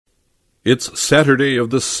It's Saturday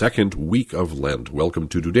of the second week of Lent. Welcome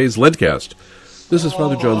to today's LENTCAzT. This is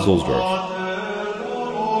Father John Zulsdorf.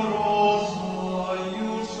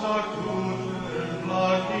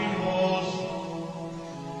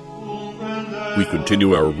 We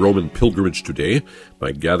continue our Roman pilgrimage today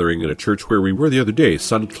by gathering in a church where we were the other day,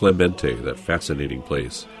 San Clemente, that fascinating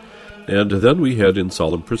place. And then we head in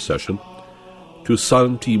solemn procession to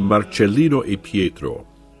Santi Marcelino e Pietro.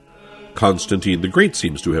 Constantine the Great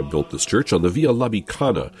seems to have built this church on the Via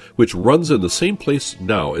Labicana, which runs in the same place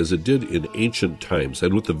now as it did in ancient times,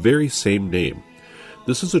 and with the very same name.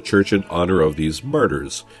 This is a church in honor of these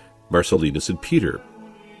martyrs, Marcellinus and Peter.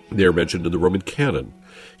 They are mentioned in the Roman canon.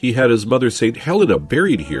 He had his mother St. Helena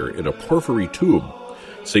buried here in a porphyry tomb.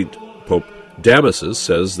 St. Pope Damasus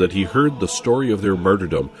says that he heard the story of their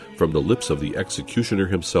martyrdom from the lips of the executioner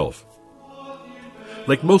himself.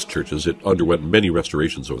 Like most churches, it underwent many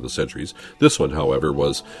restorations over the centuries. This one, however,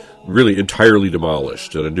 was really entirely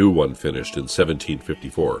demolished and a new one finished in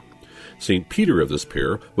 1754. St. Peter of this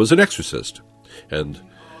pair was an exorcist, and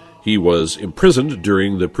he was imprisoned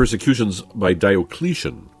during the persecutions by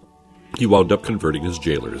Diocletian. He wound up converting his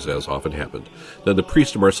jailers, as often happened. Then the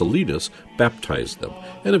priest Marcellinus baptized them,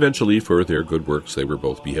 and eventually, for their good works, they were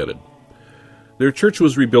both beheaded. Their church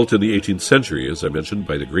was rebuilt in the 18th century, as I mentioned,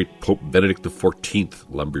 by the great Pope Benedict XIV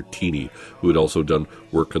Lambertini, who had also done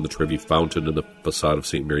work on the Trevi Fountain and the facade of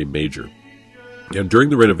St. Mary Major. And during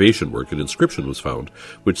the renovation work, an inscription was found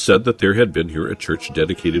which said that there had been here a church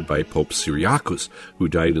dedicated by Pope Cyriacus, who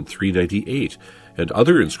died in 398, and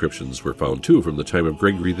other inscriptions were found too from the time of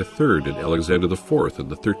Gregory III and Alexander IV in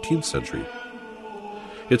the 13th century.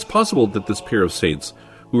 It's possible that this pair of saints,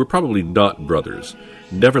 who were probably not brothers,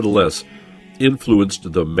 nevertheless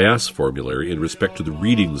influenced the Mass formulary in respect to the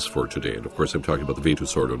readings for today. And of course I'm talking about the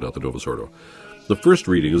Vetus Ordo, not the Novus Ordo. The first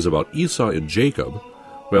reading is about Esau and Jacob,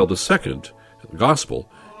 while the second, the Gospel,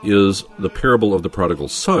 is the parable of the prodigal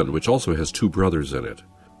son, which also has two brothers in it.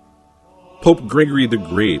 Pope Gregory the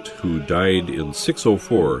Great, who died in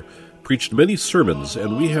 604, preached many sermons,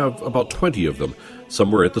 and we have about 20 of them,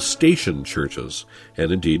 somewhere at the station churches.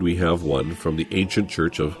 And indeed we have one from the ancient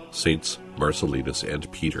church of Saints Marcellinus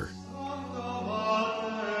and Peter.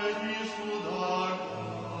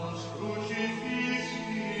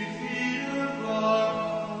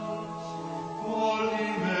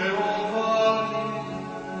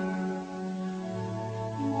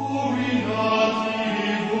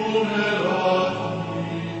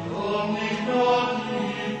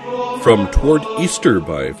 From Toward Easter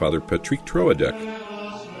by Father Pietro Collect.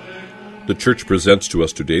 The Church presents to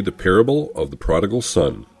us today the parable of the prodigal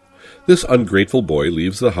son. This ungrateful boy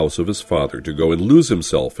leaves the house of his father to go and lose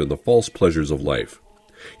himself in the false pleasures of life.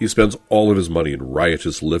 He spends all of his money in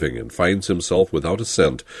riotous living and finds himself without a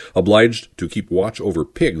cent, obliged to keep watch over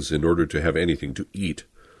pigs in order to have anything to eat.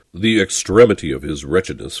 The extremity of his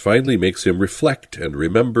wretchedness finally makes him reflect and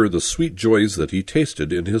remember the sweet joys that he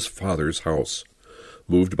tasted in his father's house.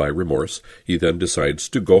 Moved by remorse, he then decides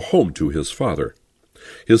to go home to his father.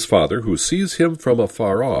 His father, who sees him from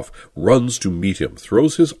afar off, runs to meet him,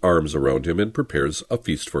 throws his arms around him, and prepares a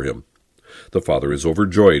feast for him. The father is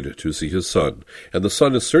overjoyed to see his son, and the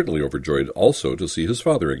son is certainly overjoyed also to see his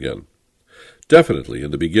father again. Definitely,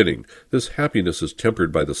 in the beginning, this happiness is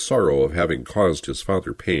tempered by the sorrow of having caused his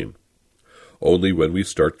father pain. Only when we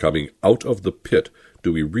start coming out of the pit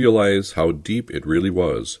do we realize how deep it really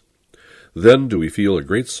was. Then do we feel a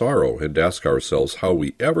great sorrow and ask ourselves how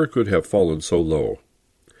we ever could have fallen so low.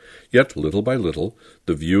 Yet, little by little,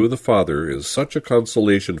 the view of the Father is such a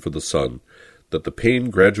consolation for the Son that the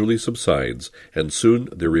pain gradually subsides, and soon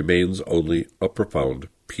there remains only a profound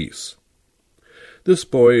peace. This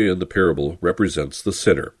boy in the parable represents the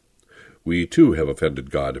sinner. We too have offended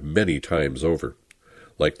God many times over.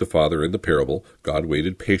 Like the father in the parable, God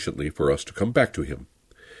waited patiently for us to come back to him.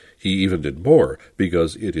 He even did more,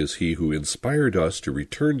 because it is he who inspired us to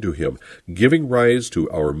return to him, giving rise to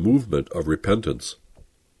our movement of repentance.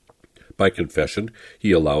 By confession,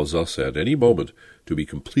 he allows us at any moment to be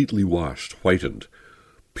completely washed, whitened,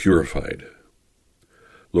 purified.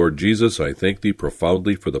 Lord Jesus, I thank thee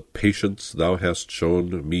profoundly for the patience thou hast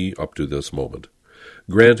shown me up to this moment.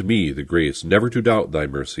 Grant me the grace never to doubt thy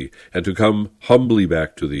mercy, and to come humbly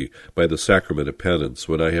back to thee by the sacrament of penance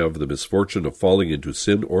when I have the misfortune of falling into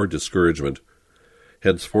sin or discouragement.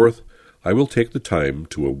 Henceforth I will take the time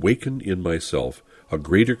to awaken in myself a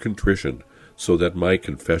greater contrition, so that my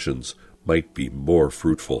confessions might be more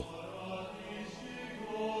fruitful.